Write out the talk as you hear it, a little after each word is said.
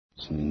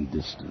In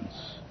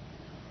distance,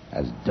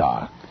 as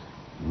dark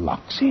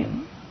locks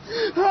in.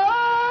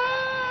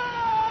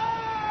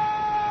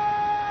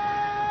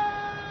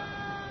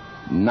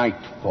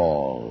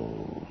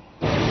 Nightfall.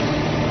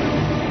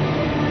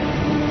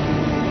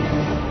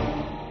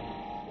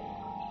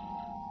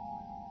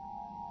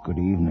 Good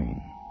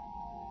evening.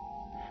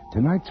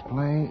 Tonight's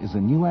play is a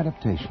new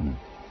adaptation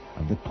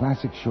of the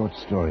classic short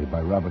story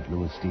by Robert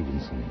Louis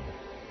Stevenson,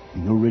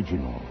 the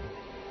original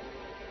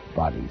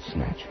Body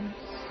Snatchers.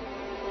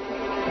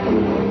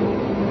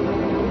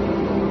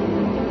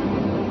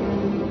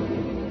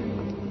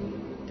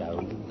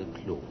 Down the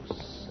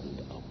close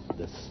and up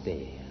the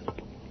stair,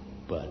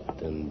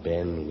 Bud and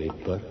Ben wi'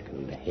 Burke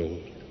and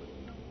Hare.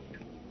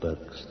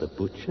 Burke's the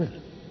butcher,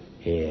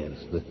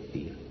 Hare's the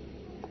thief,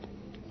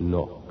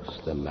 Knock's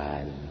the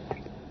man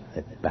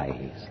that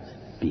buys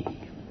the beef.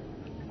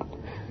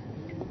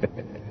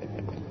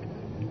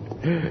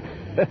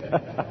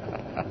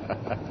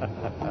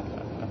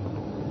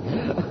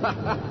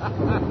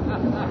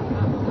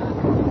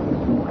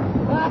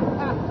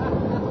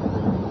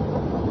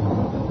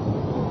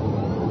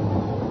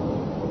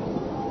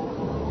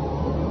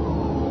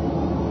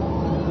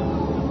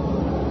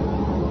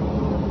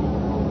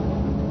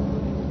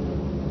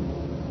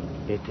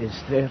 It is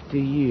 30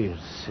 years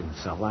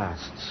since I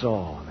last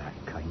saw that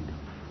kind of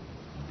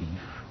beef,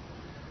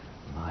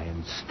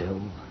 lying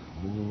still,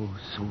 oh,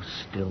 so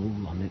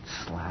still on its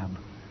slab.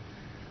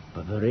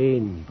 But the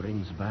rain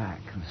brings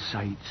back the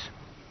sights.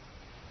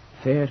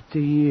 30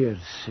 years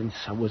since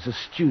I was a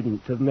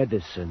student of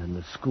medicine in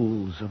the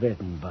schools of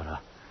Edinburgh.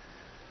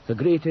 The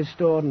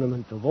greatest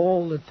ornament of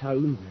all the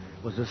town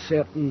was a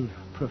certain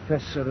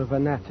professor of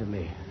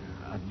anatomy,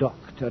 a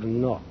Dr.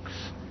 Knox.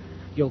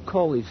 You'll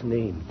call his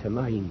name to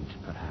mind,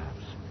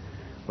 perhaps.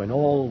 When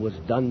all was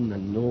done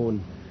and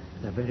known,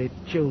 the very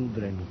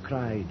children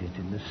cried it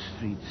in the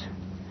streets.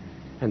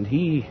 And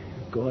he,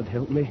 God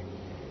help me,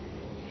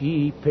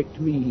 he picked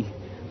me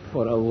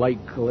for a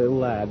likely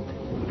lad.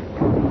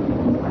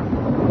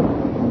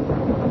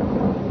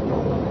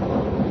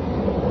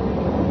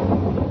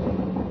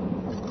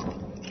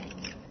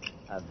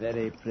 A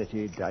very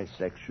pretty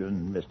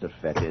dissection, Mr.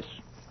 Fettis.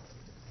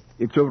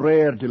 It's a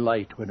rare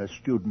delight when a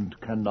student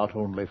can not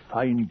only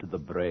find the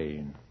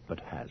brain, but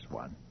has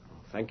one.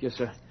 Thank you,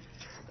 sir.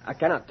 I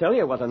cannot tell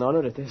you what an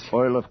honor it is.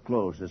 Oil of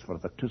clothes is for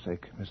the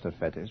toothache, Mr.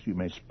 Fettis. You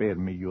may spare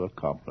me your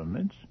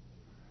compliments.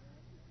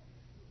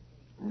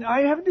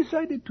 I have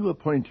decided to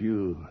appoint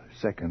you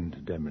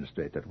second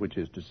demonstrator, which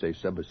is to say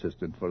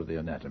sub-assistant for the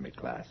anatomy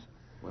class.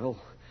 Well,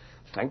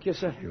 thank you,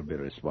 sir. You'll be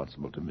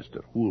responsible to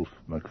Mr. Wolfe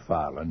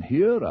McFarlane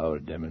here, our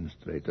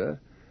demonstrator.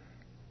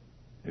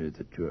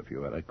 The two of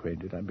you are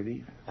acquainted, I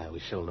believe. We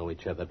shall know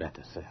each other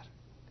better, sir.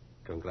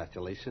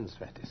 Congratulations,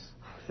 Fettis.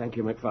 Thank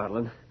you,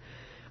 McFarlane.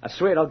 I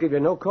swear I'll give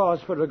you no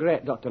cause for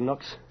regret, Dr.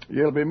 Knox.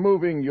 You'll be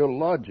moving your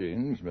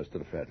lodgings,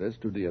 Mr.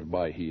 Fettis, to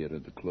nearby here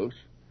at the Close.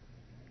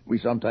 We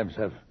sometimes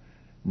have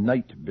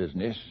night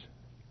business,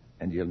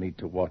 and you'll need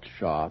to watch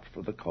sharp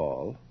for the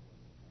call.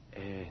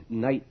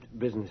 Night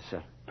business,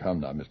 sir. Come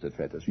now, Mr.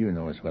 Fettis. You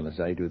know as well as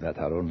I do that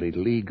our only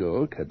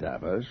legal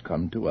cadavers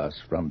come to us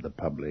from the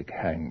public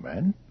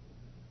hangman.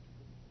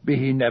 Be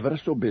he never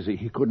so busy,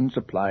 he couldn't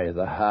supply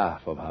the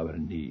half of our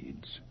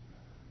needs.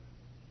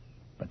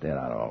 But there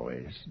are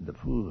always the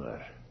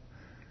poor.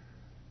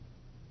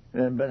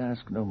 But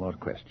ask no more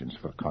questions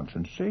for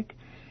conscience' sake.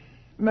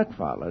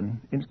 McFarlane,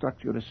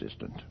 instruct your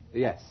assistant.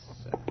 Yes,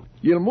 sir.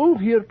 You'll move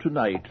here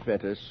tonight,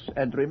 Fettis,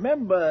 and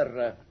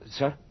remember...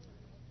 Sir?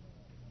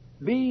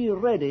 Be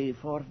ready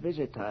for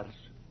visitors.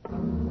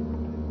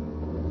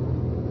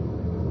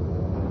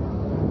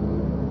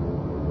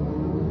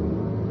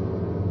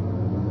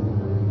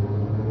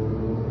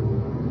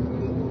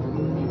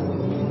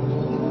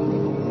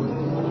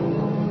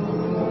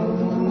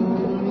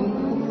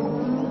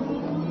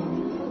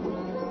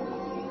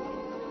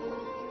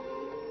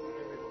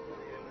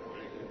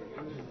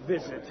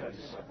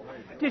 Visitors.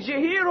 Did you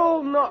hear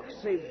old Knox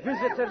say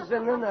visitors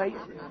in the night?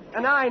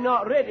 And I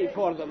not ready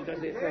for them, does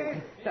he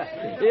think?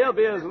 He'll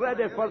be as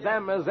ready for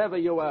them as ever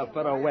you were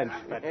for a wench,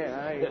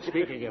 Fettis.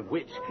 Speaking of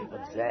which,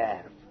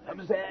 observe.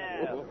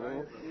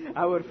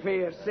 Our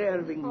fair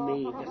serving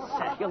maid,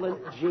 succulent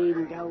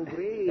Jane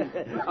Galbraith.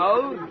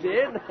 Oh,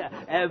 Jane?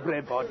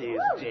 Everybody's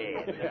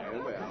Jane.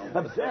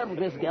 Observe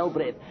Miss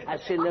Galbraith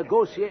as she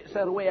negotiates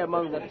her way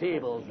among the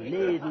tables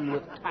laden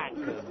with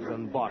tankards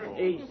and bottles.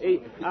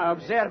 I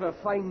observe a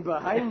fine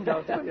behind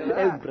her.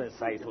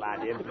 Imprecise, lad,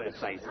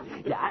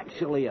 imprecise. You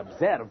actually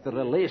observe the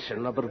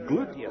relation of her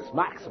gluteus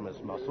maximus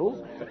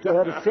muscles to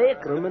her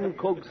sacrum and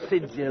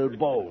coccygeal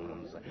bones.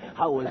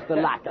 How is the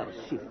latter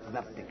shift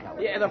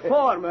vertically? Yeah, the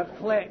former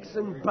flex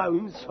and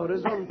bounce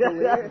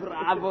horizontally.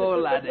 Bravo,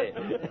 laddie.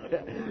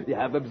 You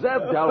have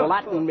observed how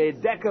Latin may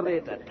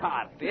decorate a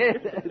tart, eh?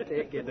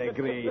 Take your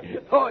degree.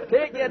 Oh,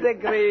 take your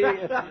degree.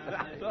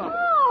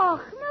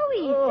 Oh,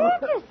 Louis,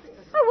 Fergus.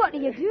 I Well, what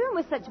are you doing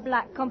with such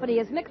black company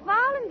as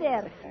McFarlane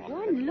there?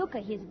 One look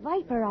at his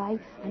viper eye,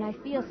 and I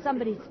feel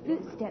somebody's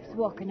footsteps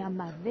walking on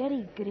my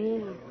very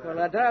grave. Well,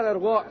 I'd rather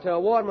walk to a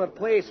warmer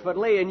place for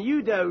laying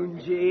you down,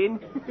 Jane.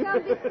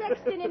 Come be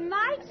sexton in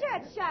my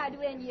churchyard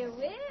when you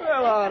will.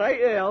 Well, all right,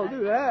 yeah, I'll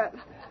do that.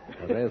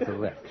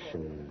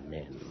 Resurrection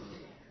men.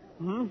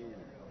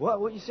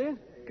 What you saying?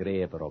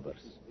 Grave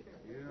robbers.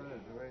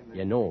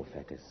 You know,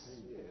 Fetus,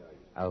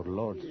 our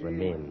Lord's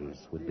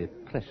remains would be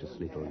precious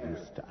little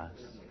use to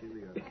us.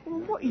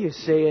 What are you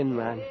saying,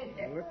 man?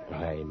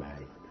 Aye,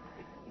 man.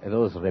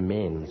 Those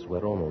remains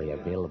were only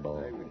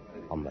available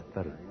on the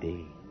third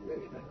day.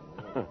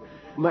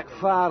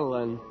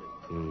 McFarlane,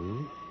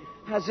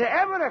 has it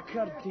ever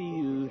occurred to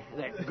you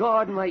that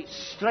God might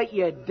strike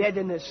you dead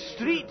in the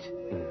street?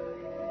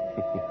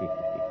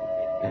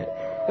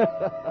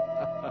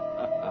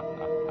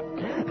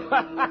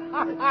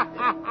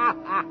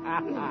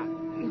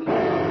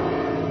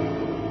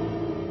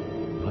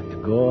 But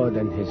God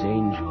and his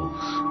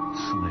angels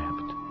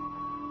slept,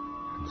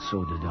 and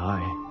so did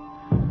I,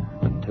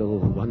 until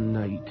one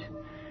night,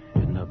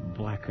 in the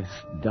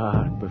blackest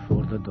dark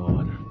before the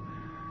dawn,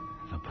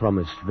 the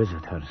promised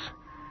visitors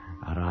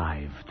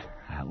arrived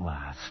at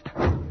last.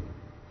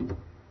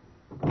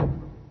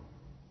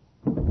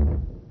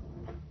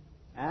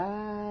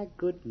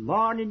 Good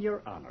morning,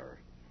 Your Honor.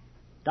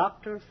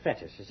 Dr.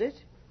 Fetis, is it?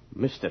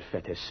 Mr.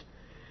 Fetis,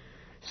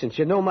 since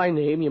you know my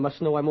name, you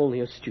must know I'm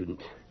only a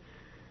student.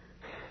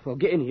 Well,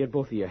 get in here,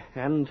 both of you,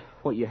 and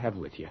what you have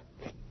with you.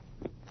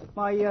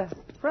 My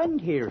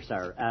friend here,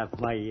 sir,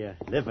 my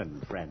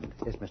living friend,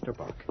 is Mr.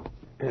 Burke.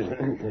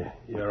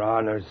 Your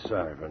Honour's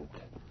servant.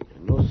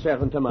 No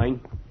servant of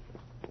mine.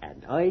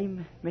 And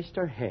I'm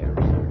Mr. Hare,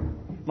 sir.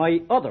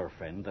 My other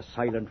friend, the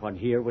silent one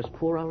here, was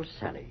poor old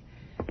Sally.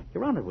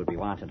 Your Honour will be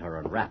wanting her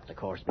unwrapped, of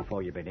course,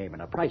 before you be naming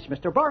a price.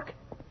 Mr. Burke,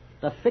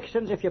 the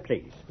fixings, if you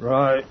please.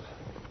 Right.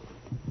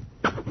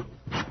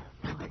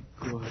 My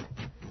God,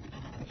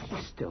 she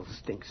still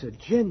stinks of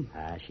gin.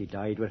 She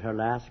died with her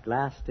last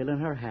glass still in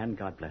her hand,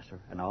 God bless her,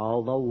 and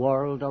all the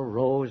world a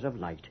rose of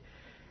light.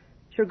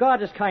 Sure,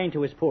 God is kind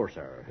to his poor,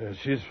 sir.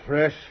 She's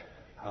fresh.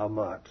 How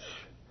much?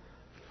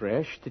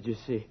 Fresh, did you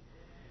say?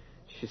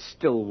 She's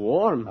still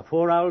warm. A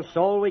poor old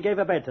soul we gave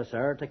a bed to,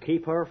 sir, to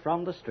keep her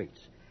from the streets.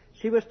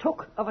 She was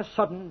took of a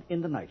sudden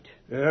in the night.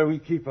 Yeah, we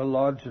keep a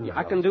lodge in the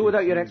I can house, do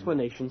without your see.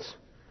 explanations.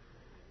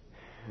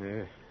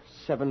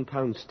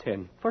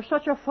 £7.10. For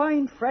such a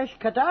fine, fresh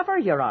cadaver,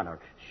 Your Honour.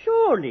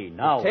 Surely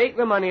now. Take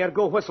the money or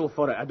go whistle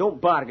for it. I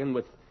don't bargain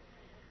with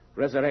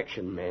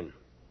resurrection men.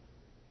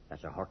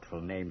 That's a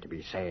hurtful name to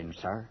be saying,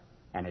 sir.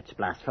 And it's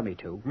blasphemy,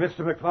 too. Mr.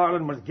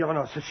 McFarlane was giving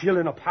us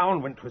 £1 a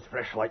pound when 'twas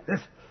fresh like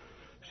this.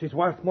 She's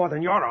worth more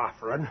than you're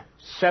offering.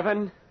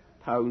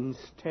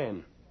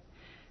 £7.10.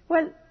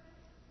 Well,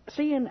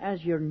 seeing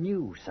as you're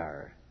new,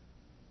 sir,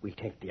 we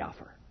take the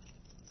offer.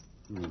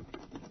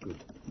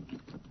 Good.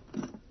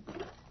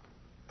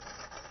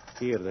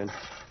 Here, then.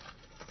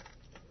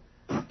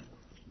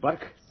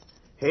 Burke,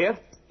 here?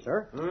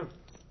 Sir?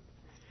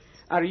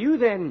 Are you,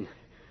 then,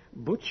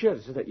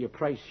 butchers that you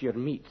price your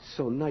meat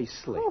so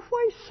nicely? Oh,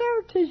 why,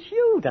 sir, 'tis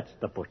you that's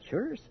the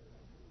butchers.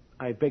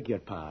 I beg your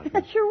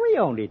pardon. Sure, we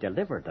only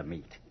deliver the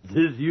meat.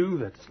 'Tis you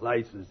that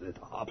slices it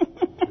up.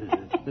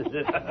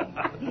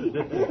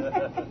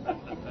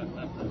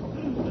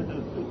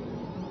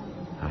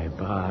 I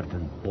barred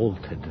and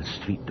bolted the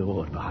street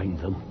door behind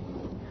them.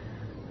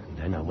 And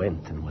then I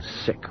went and was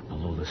sick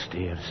below the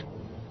stairs.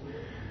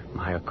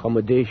 My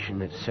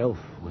accommodation itself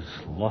was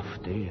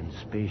lofty and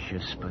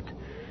spacious, but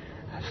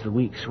as the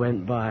weeks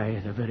went by,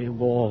 the very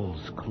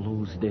walls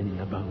closed in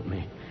about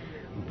me,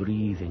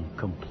 breathing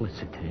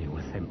complicity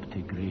with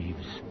empty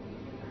graves.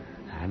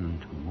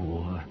 And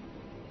more.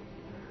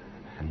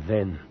 And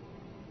then,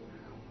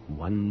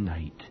 one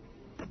night...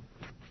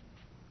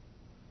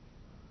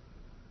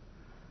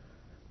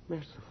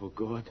 Merciful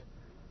God.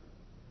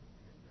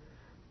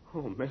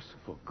 Oh,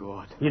 merciful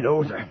God. You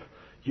know them.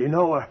 You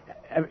know her.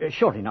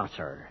 Surely not,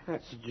 sir.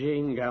 That's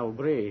Jane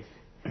Galbraith.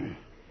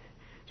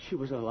 She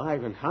was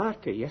alive and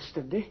hearty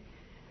yesterday.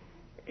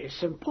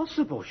 It's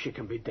impossible she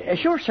can be dead.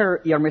 Sure,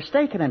 sir, you're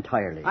mistaken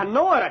entirely. I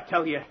know her, I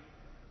tell you.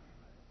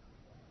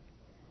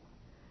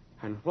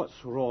 And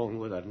what's wrong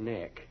with her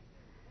neck?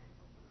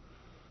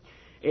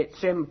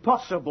 It's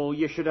impossible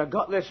you should have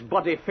got this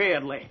body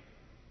fairly.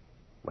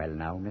 Well,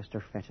 now,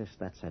 Mr. Fetis,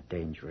 that's a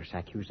dangerous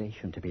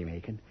accusation to be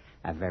making.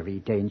 A very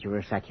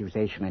dangerous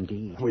accusation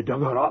indeed. We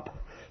dug her up.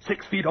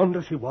 6 feet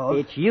under she was.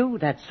 It's you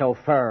that's so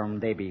firm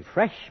they be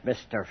fresh,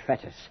 Mr.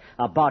 Fetis.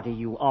 A body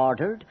you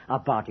ordered, a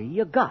body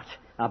you got.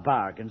 A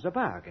bargain's a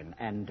bargain.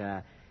 And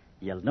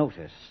you'll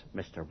notice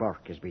Mr.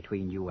 Burke is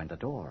between you and the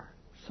door.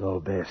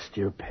 So best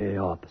you pay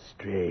up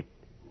straight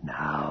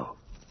now.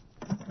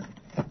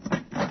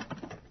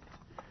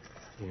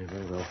 Yeah,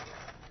 very well.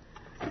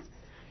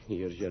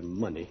 Here's your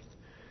money.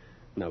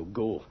 Now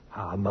go.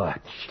 How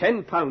much?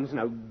 £10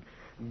 now.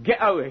 Get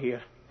out of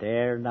here.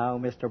 There now,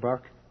 Mr.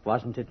 Burke.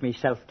 Wasn't it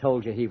myself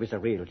told you he was a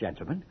real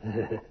gentleman?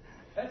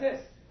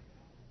 Fetis!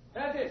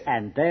 Fettis!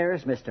 And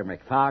there's Mr.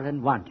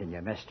 McFarlane wanting you,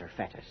 Mr.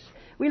 Fettis.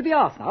 We'll be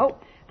off now.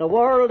 The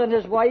world and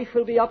his wife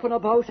will be up and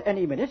about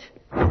any minute.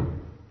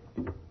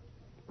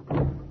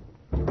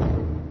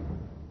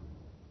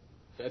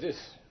 Fettis,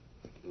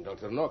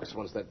 Dr. Knox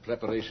wants that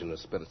preparation of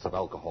spirits of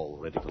alcohol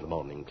ready for the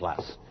morning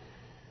class.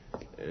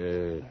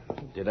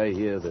 Did I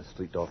hear the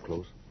street door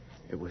close?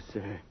 It was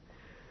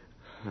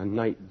a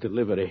night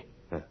delivery.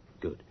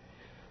 Good.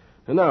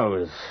 And now,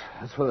 as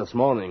for this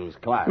morning's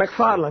class...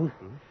 McFarlane,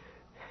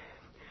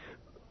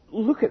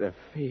 look at the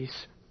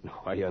face. No,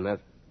 are you not?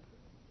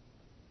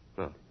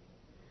 Oh,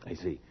 I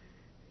see.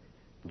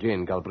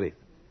 Jane Galbraith.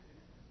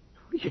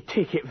 You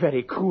take it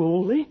very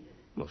coolly.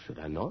 Well, should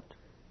I not?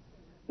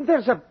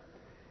 There's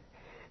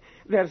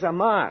a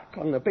mark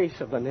on the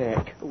base of the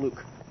neck.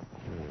 Look.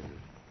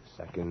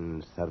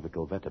 Second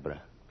cervical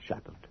vertebra.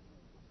 Shattered.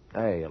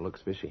 Aye, it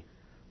looks fishy.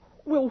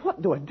 Well,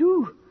 what do I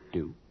do?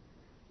 Do?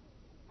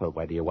 Well,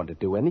 why do you want to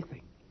do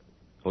anything?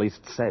 At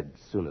least said,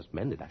 soon as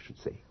mended, I should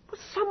say. Well,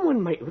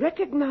 someone might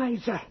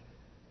recognize her.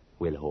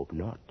 We'll hope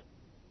not.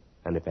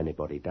 And if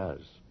anybody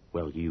does,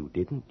 well, you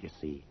didn't, you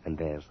see, and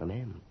there's an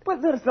end.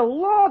 But there's the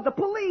law, the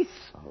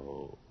police.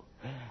 Oh.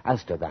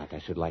 As to that, I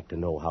should like to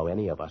know how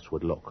any of us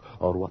would look,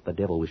 or what the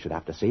devil we should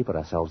have to say for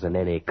ourselves in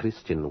any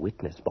Christian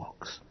witness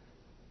box.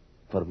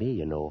 For me,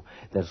 you know,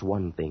 there's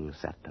one thing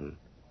certain.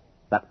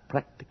 That,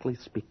 practically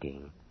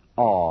speaking,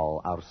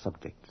 all our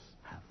subjects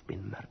have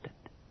been murdered.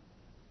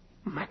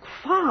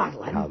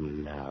 McFarlane?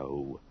 Come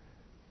now.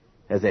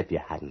 As if you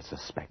hadn't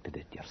suspected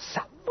it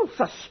yourself. Well,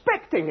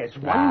 suspecting is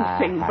one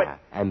thing, but...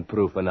 And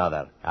proof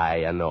another.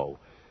 Aye, I know.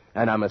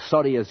 And I'm as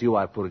sorry as you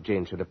are poor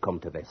Jane should have come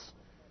to this.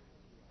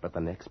 But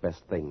the next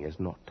best thing is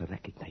not to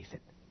recognize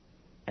it.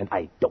 And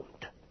I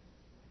don't.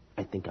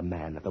 I think a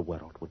man of the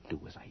world would do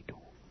as I do.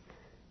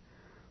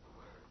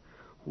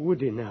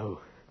 Would he now?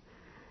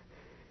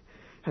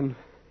 And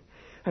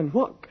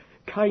what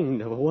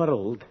kind of a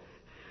world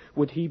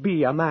would he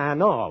be a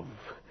man of,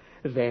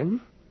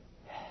 then?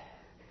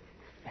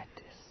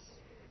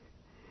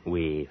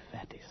 We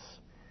Fettis.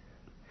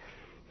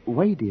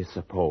 Why do you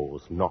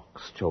suppose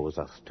Knox chose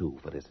us two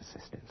for his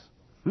assistants?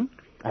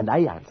 And I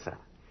answer,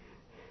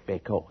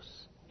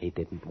 because he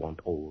didn't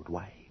want old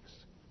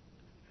wives.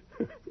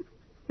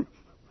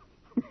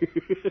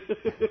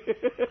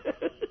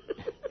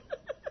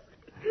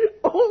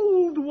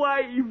 Old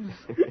wives!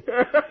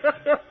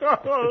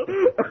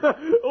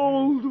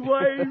 Old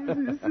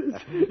wives!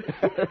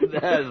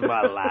 There's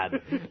my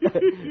lad.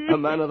 A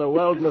man of the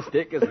world must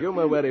take his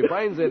humour where he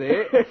finds it,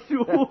 eh?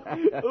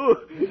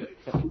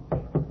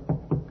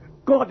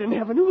 God in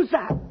heaven, who's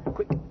that?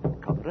 Quick,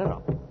 cover her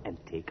up and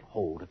take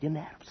hold of your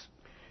nerves.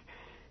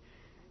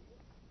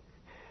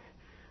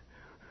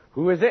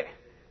 Who is it?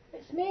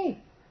 It's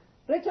me,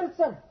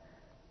 Richardson.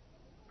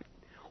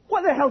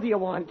 What the hell do you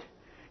want?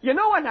 You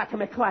know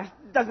anatomy class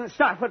doesn't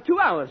start for 2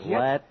 hours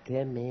yet. Let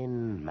him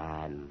in,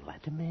 man.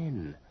 Let him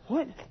in.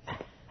 What?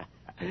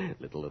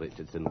 Little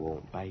Richardson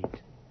won't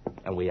bite.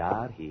 And we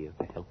are here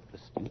to help the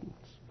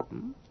students.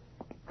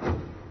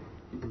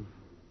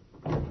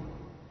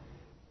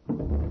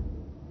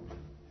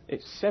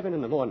 It's 7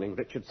 a.m,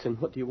 Richardson.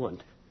 What do you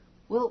want?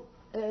 Well,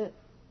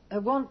 I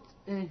want,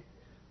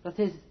 that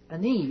is, I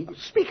need...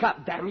 Speak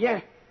up, damn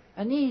you.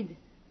 I need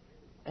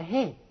a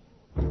head.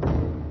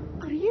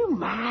 Are you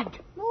mad?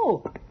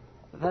 No,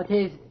 that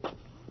is,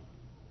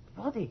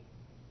 body.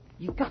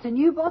 You've got a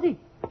new body.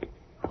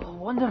 Oh,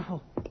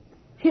 wonderful.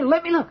 Here,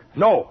 let me look.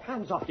 No.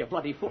 Hands off, you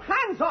bloody fool.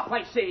 Hands off,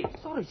 I say.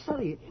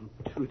 Sorry.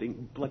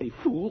 Intruding bloody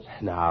fool.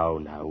 Now,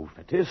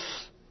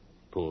 Fettis.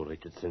 Poor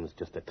Richardson's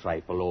just a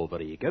trifle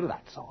over-eager,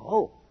 that's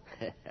all.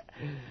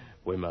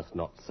 We must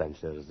not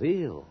censure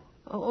zeal.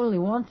 I only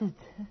wanted...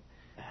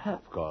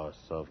 Of course.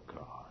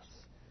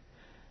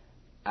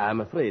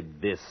 I'm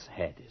afraid this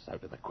head is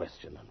out of the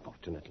question,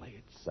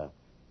 unfortunately.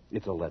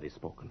 It's already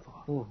spoken for.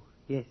 Oh,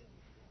 yes.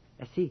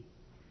 I see.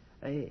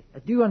 I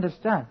do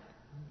understand.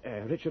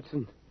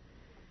 Richardson,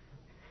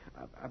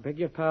 I beg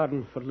your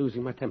pardon for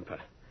losing my temper.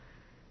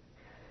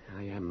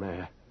 I am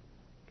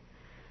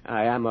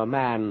a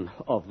man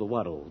of the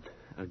world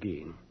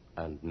again.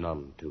 And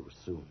none too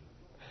soon.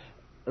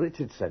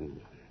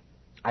 Richardson,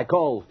 I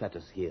call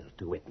Fettis here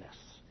to witness.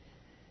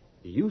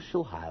 You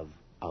shall have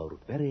our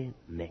very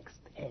next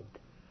head.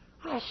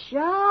 I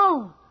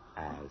shall.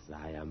 As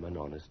I am an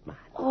honest man.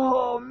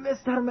 Oh,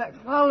 Mr.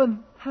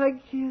 McFarlane,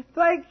 thank you.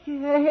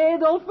 A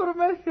head all for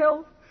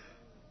myself.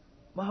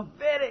 My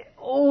very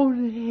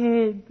own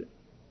head.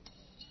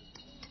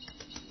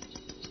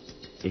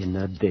 In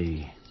a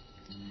day,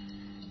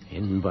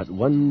 in but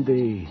one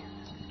day,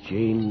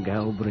 Jane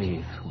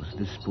Galbraith was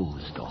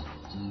disposed of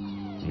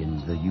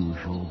in the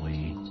usual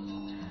way.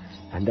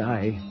 And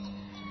I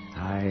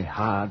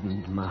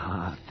hardened my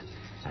heart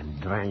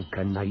and drank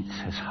o'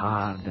 nights as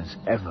hard as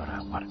ever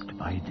I worked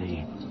by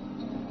day.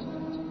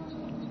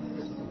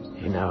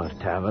 In our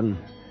tavern,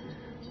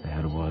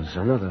 there was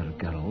another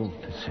girl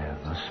to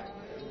serve us.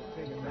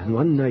 And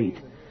one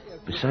night,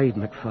 beside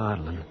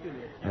McFarlane,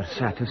 there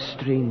sat a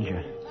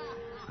stranger,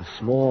 a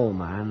small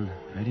man,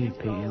 very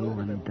pale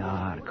and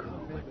dark,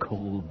 we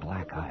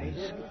black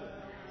eyes.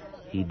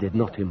 He did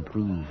not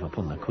improve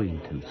upon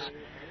acquaintance,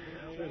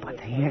 but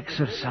he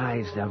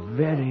exercised a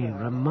very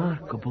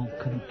remarkable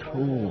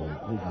control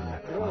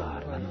over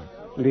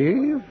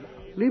McFarlane.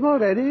 Leave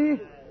already?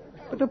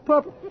 But a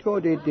pup,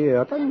 Toady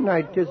dear. The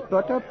night is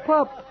but a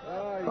pup.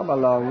 Come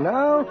along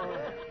now.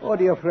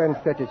 Order your friend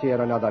Fettes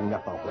here another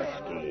nip of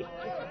whiskey.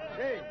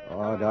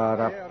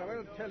 Order up,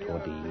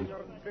 Toady.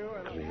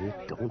 Gray,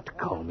 don't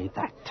call me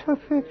that.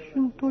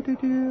 Affection, Toady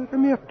dear. A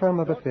mere term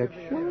of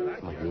affection.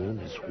 My name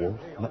is Wolf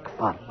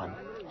McFarlane.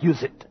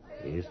 Use it.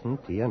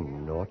 Isn't he a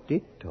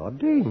naughty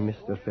Toddy,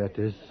 Mr.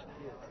 Fettes?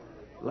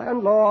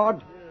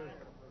 Landlord,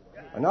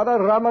 another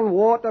rum and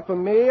water for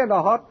me and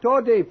a hot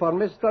toddy for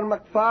Mr.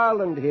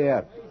 McFarland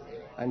here.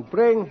 And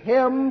bring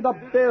him the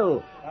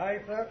bill. Aye,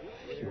 sir.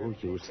 You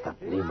use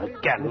that name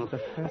again. Mr.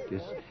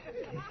 Fettes,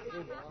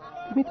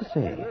 you mean to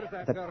say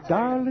that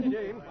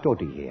darling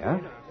Toddy here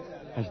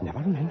has never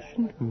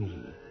mentioned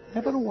me?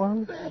 Never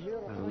once?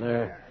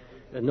 Well,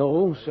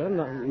 no, sir,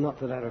 not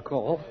that I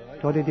recall.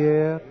 Toddy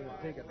dear,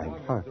 I'm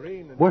hurt.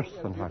 Worse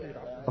than hurt.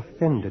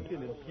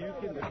 Offended.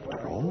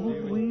 After all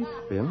we've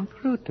been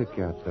through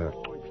together.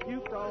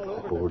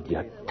 Hold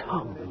your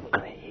tongue,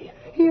 Gray.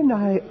 He and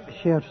I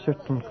share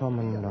certain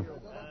common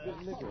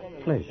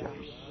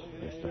pleasures,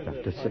 Mr.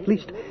 Fettes. At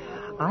least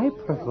I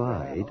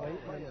provide,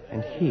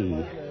 and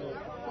he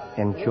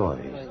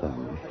enjoys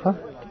them. Huh?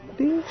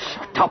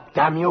 Shut up,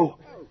 damn you!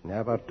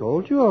 Never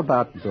told you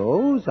about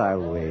those,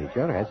 I'll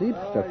wager, has he,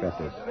 Mr.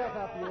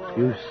 Fettes?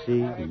 You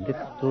see,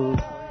 little...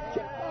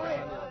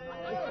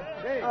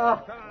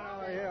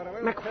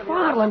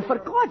 McFarlane, for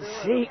God's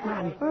sake,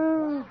 man.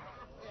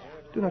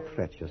 Do not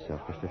fret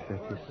yourself, Mr.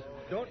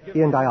 Fettes.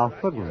 He and I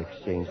often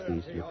exchange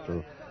these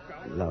little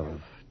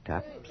love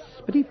taps,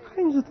 but he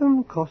finds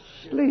them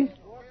costly.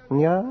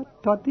 Yeah,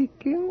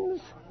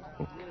 Toddykins?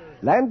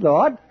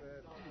 Landlord,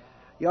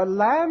 your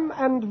lamb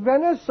and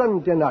venison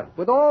dinner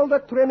with all the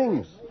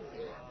trimmings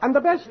and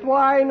the best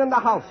wine in the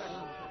house.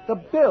 The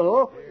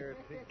bill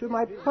to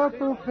my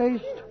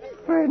purple-faced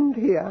friend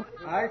here.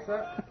 Aye,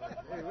 sir.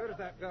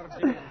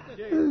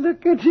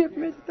 Look at him,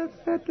 Mr.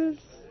 Fettes.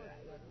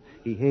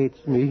 He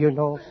hates me, you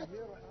know.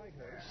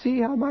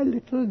 See how my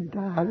little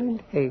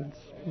darling hates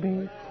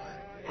me.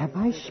 Have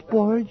I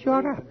spoiled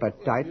your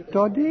appetite,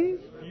 Toddy?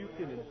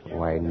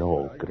 Why,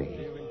 no,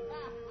 Gray.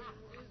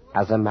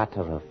 As a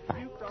matter of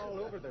fact,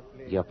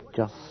 you've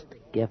just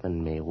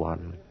given me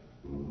one.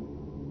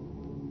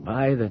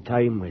 By the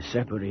time we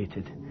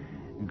separated,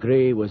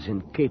 Gray was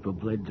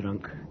incapably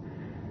drunk,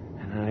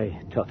 and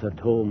I tottered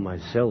home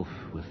myself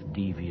with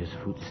devious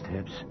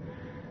footsteps,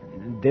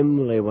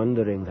 dimly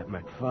wondering that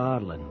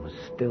McFarlane was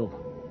still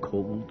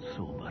cold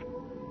sober.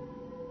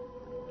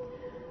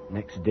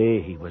 Next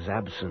day he was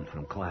absent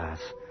from class,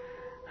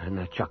 and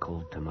I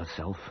chuckled to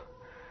myself.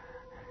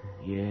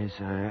 Yes,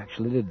 I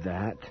actually did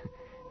that.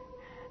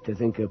 To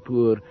think of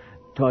poor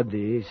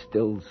Toddy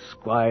still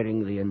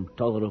squiring the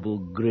intolerable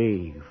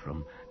Gray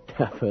from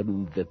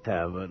tavern to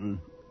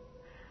tavern.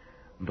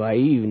 By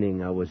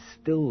evening I was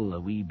still a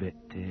wee bit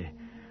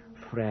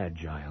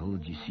fragile,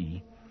 do you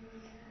see.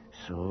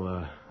 So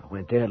I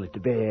went early to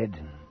bed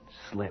and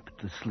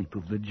slept the sleep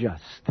of the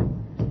just.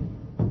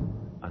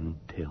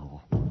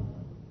 Until...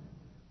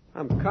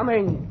 I'm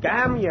coming.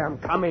 Damn you, I'm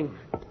coming.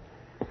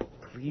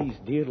 Please,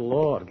 dear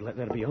Lord, let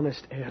there be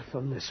honest earth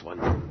on this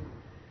one.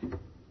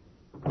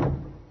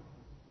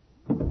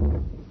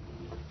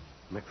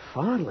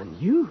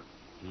 McFarlane, you?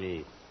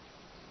 Me.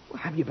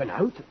 Have you been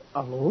out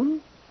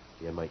alone?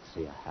 You might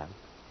say I have.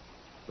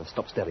 Now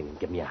stop staring and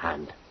give me a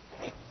hand.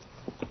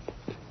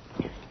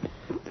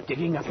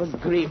 Digging up a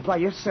grave by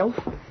yourself?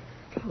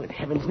 How in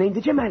heaven's name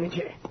did you manage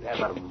it?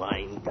 Never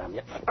mind, damn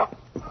you. Up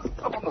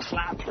on the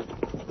slab.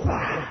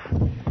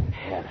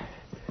 Here,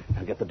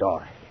 I'll get the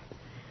door.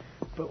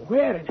 But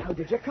where and how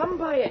did you come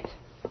by it?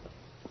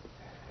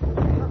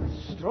 I'm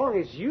as strong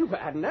as you,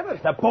 but I'd never...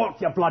 The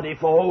bolt, you bloody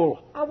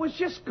fool! I was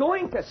just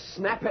going to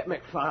snap it,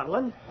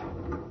 McFarlane.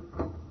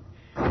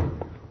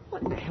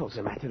 What the hell's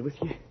the matter with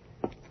you?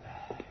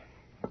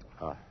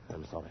 Oh,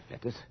 I'm sorry,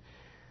 Fettes.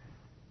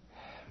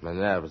 My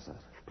nerves are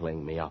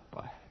playing me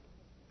up.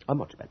 I'm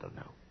much better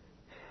now.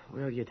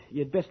 Well,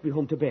 you'd best be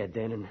home to bed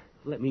then, and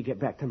let me get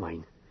back to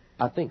mine.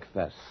 I think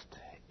first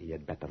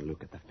you'd better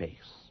look at the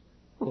face.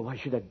 Well, why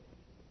should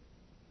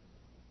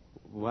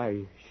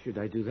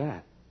I do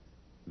that?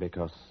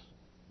 Because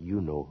you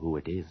know who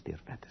it is, dear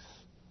Fettes.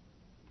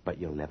 But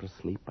you'll never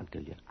sleep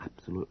until you're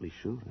absolutely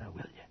sure, now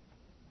will you?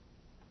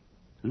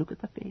 Look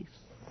at the face.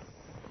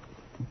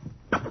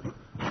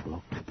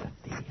 Look at the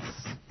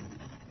face.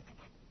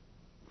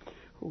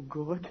 Oh,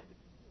 God.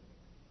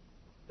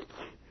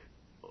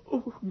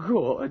 Oh,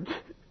 God.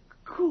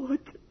 God.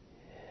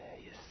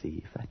 You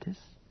see, Fettes?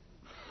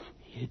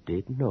 You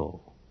did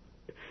know.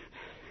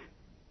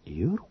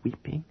 You're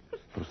weeping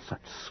for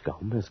such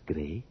scum as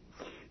Gray.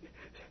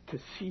 To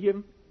see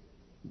him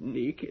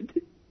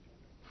naked,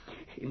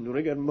 in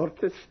rigor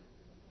mortis,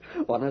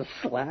 on a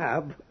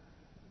slab.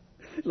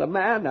 The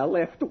man I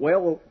left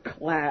well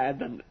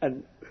clad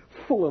and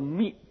full of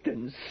meat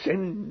and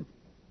sin.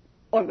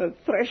 on the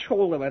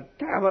threshold of a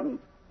tavern.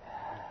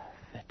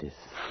 That is...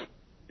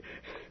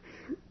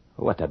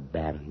 What a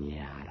bairn ye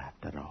are,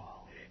 after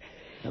all.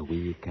 The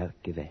wee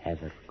kirk of the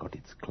heather got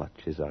its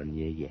clutches on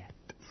ye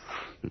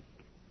yet.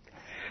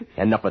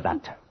 Enough of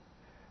that.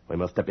 We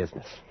must to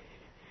business.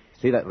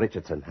 See that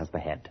Richardson has the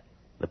head.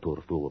 The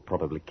poor fool will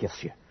probably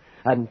kiss you.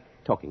 And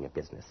talking of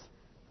business,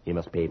 you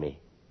must pay me.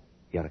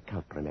 Your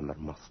account, remember,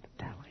 must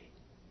tally.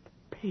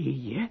 Pay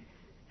you?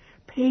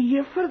 Pay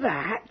you for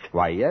that?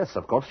 Why, yes,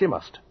 of course you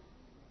must.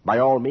 By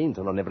all means,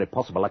 and on every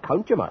possible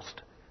account you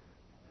must.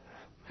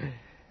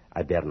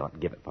 I dare not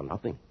give it for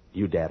nothing.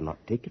 You dare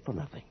not take it for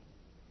nothing.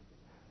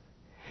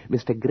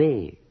 Mr.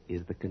 Gray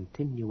is the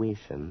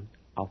continuation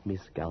of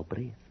Miss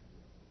Galbraith.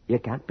 You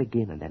can't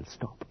begin and then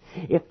stop.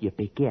 If you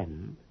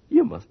begin,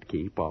 you must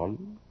keep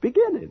on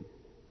beginning.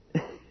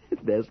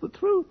 There's the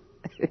truth.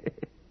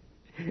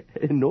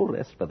 No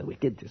rest for the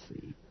wicked, you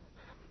see.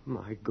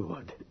 My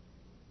God,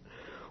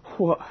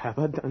 what have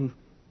I done?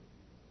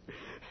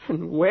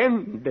 And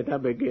when did I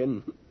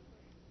begin?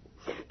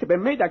 To be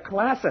made a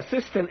class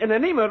assistant in the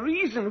name of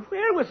reason,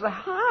 where was the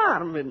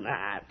harm in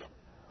that?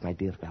 My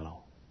dear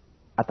fellow,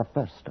 at the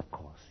first, of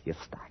course, you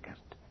staggered.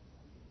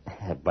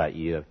 But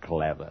you're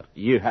clever.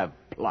 You have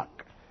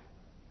pluck.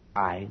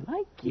 I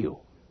like you.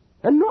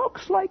 And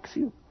Knox likes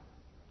you.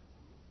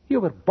 You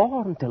were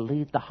born to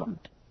lead the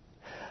hunt.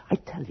 I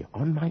tell you,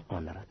 on my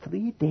honor,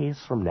 3 days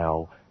from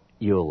now,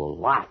 you'll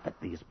laugh at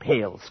these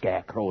pale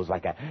scarecrows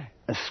like a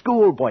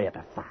schoolboy at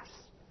a fuss.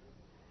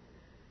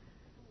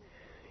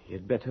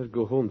 You'd better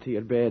go home to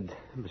your bed,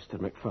 Mr.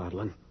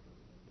 McFarlane.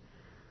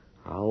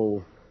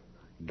 I'll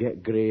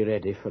get Gray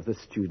ready for the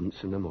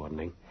students in the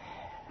morning.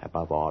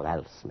 Above all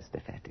else,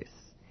 Mr. Fettes,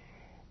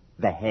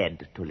 the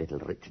head to little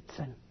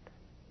Richardson.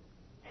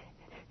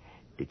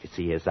 Did you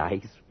see his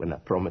eyes when I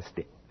promised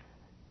it?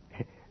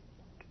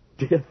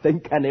 Do you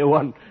think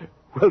anyone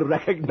will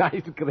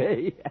recognize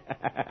Gray?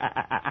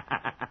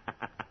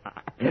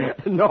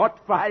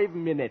 Not 5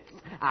 minutes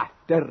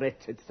after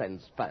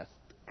Richardson's first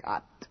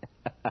cut.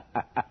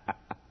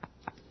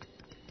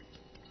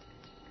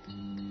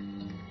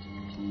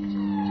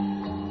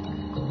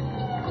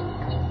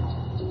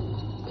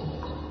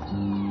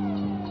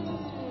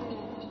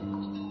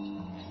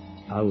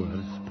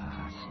 Hours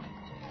passed.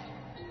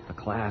 The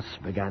class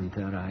began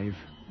to arrive.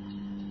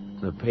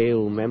 The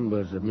pale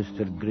members of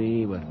Mr.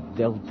 Gray were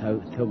dealt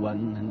out to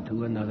one and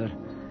to another,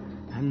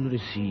 and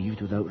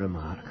received without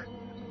remark.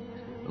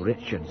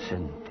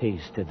 Richardson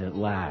tasted at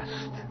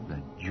last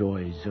the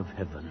joys of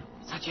heaven.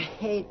 Such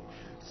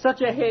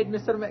a head,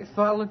 Mr.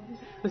 McFarlane.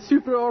 The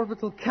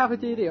supraorbital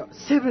cavity, the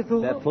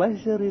occipital... The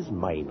pleasure is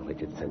mine,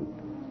 Richardson.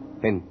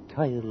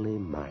 Entirely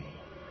mine.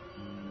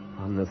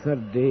 On the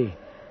third day,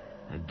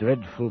 the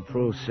dreadful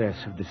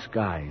process of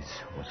disguise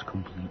was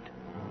complete.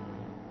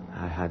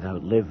 I had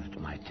outlived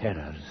my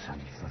terrors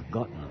and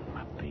forgotten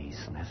my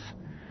baseness,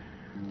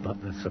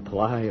 but the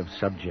supply of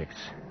subjects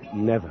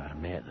never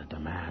met the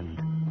demand.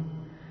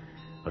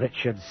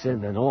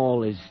 Richardson and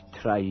all his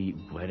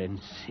tribe were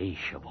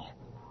insatiable.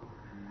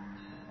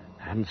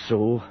 And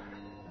so,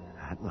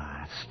 at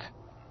last,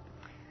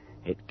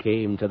 it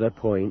came to the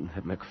point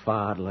that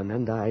McFarlane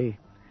and I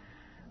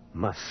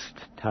must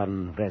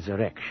turn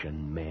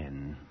resurrection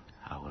men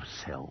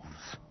ourselves.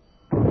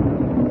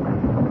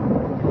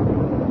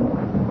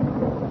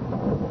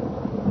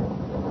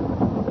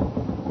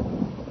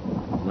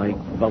 Like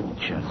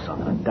vultures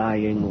on a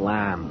dying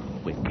lamb,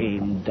 we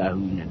came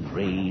down in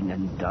rain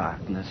and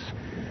darkness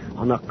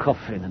on a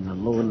coffin in the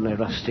lonely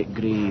rustic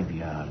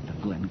graveyard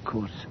of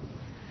Glencourse.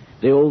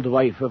 The old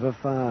wife of a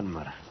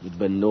farmer, who'd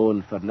been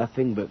known for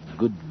nothing but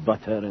good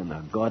butter and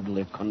a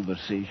godly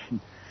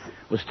conversation,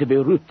 was to be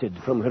rooted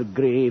from her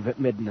grave at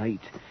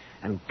midnight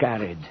and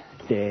carried,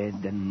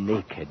 dead and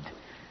naked,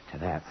 to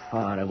that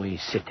faraway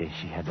city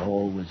she had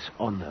always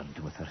honoured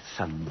with her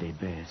Sunday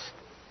best.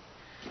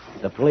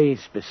 The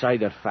place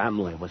beside her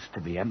family was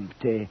to be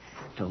empty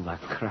till the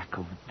crack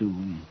of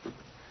doom.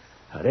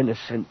 Her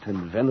innocent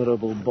and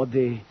venerable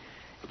body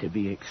to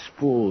be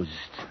exposed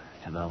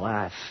to the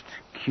last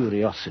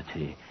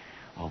curiosity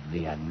of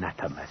the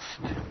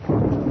anatomist.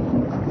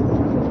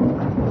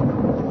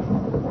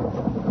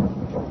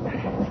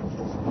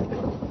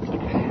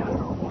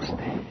 Almost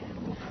there.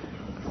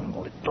 A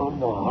little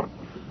more.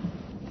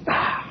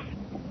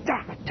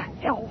 Damn it to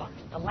hell!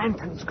 The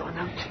lantern's gone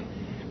out.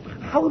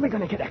 How are we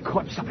going to get a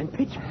corpse up in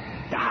pitch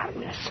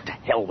darkness? To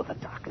hell with the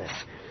darkness.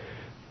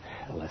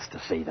 The less to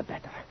see, the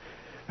better.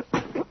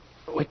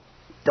 We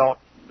don't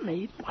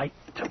need light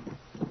to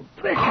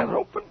break her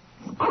open.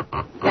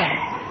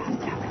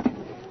 Damn it.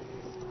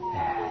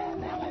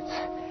 Now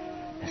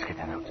let's get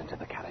her out into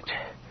the carriage.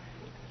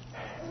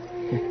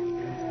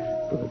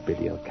 Poor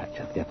Billy will catch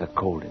us the other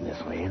cold in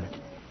this rain.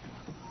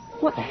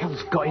 What the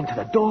hell's got into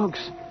the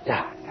dogs?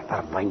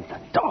 Never mind the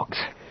dogs.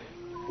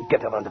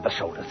 Get her under the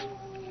shoulders.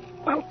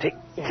 I'll take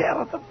care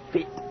of the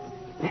feet.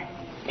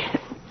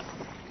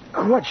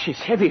 God, she's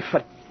heavy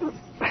for...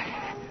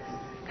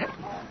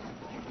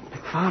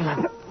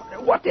 McFarlane.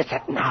 What is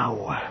it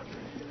now?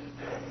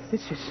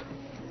 This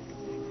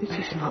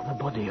This is not the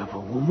body of a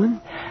woman.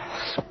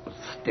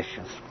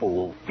 Superstitious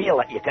fool. Feel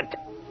it, you can...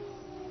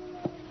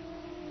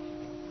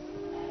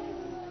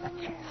 The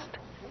chest.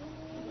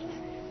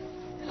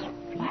 As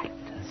flat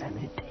as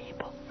any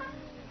table.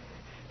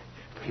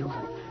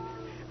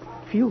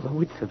 Feel the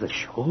width of the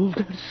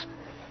shoulders.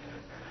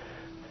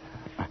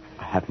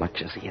 I have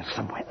matches here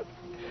somewhere.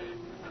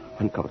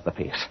 Uncover the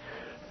face.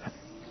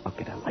 I'll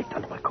get a light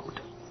under my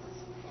coat.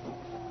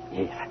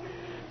 Here.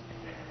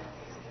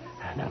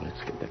 Now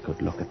let's get a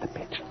good look at the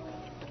picture.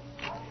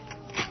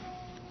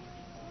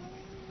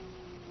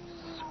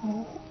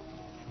 So...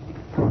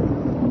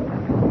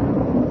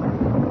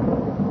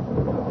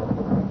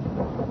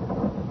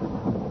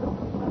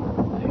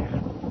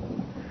 there.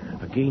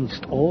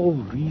 Against all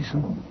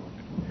reason,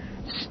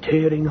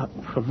 staring up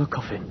from the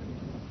coffin.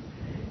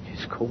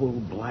 His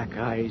cold black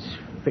eyes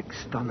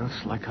fixed on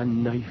us like a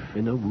knife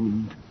in a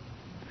wound.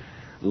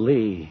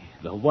 Lay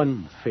the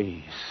one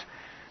face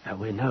that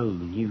we now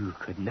knew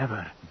could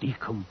never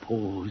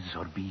decompose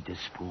or be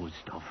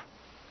disposed of.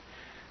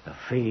 The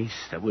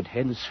face that would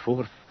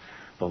henceforth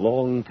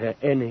belong to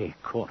any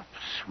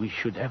corpse we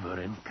should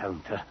ever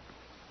encounter.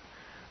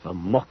 The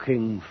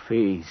mocking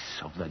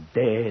face of the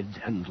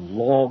dead and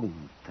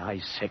long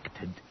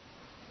dissected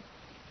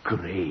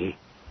Grey.